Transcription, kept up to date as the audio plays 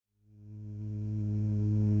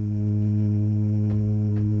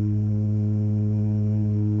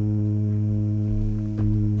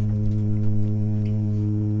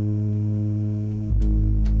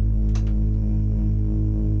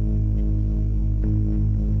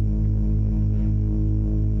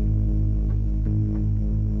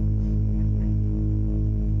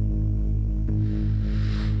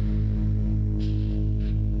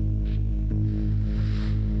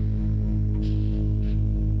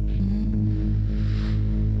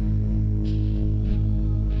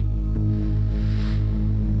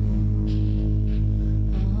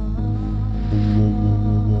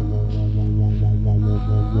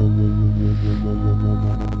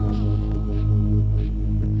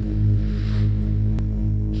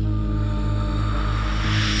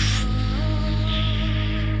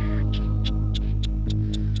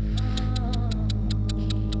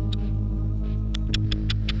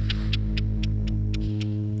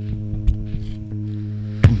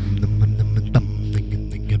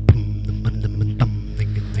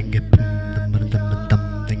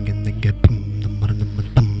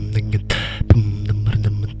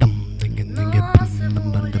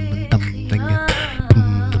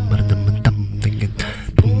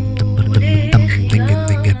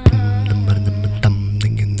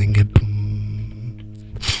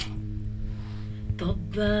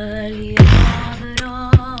طبال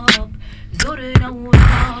يضرب زرنا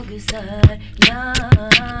وناقصر يا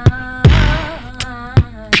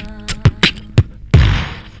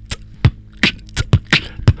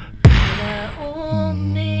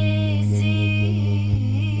أمي زي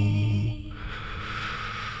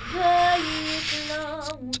بيت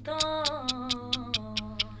الأوطان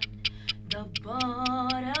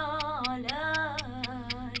دبر عليا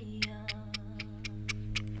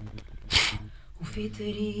وفي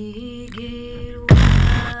طريق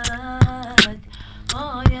الواد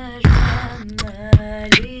يا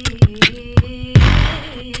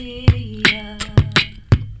جمالية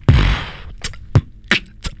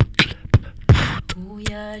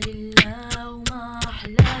ويا لله وما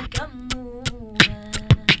أحلى كمونة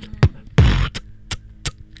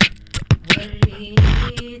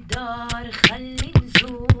وريني الدار خلي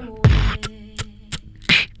نزورك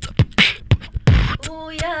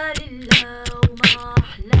ويا لله وما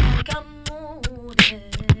أحلى كمونة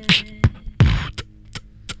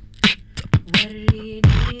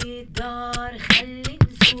وريني الدار خلي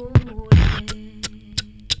نزورك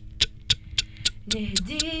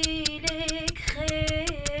نهديلك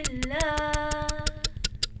خلة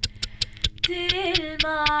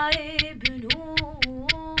تلمع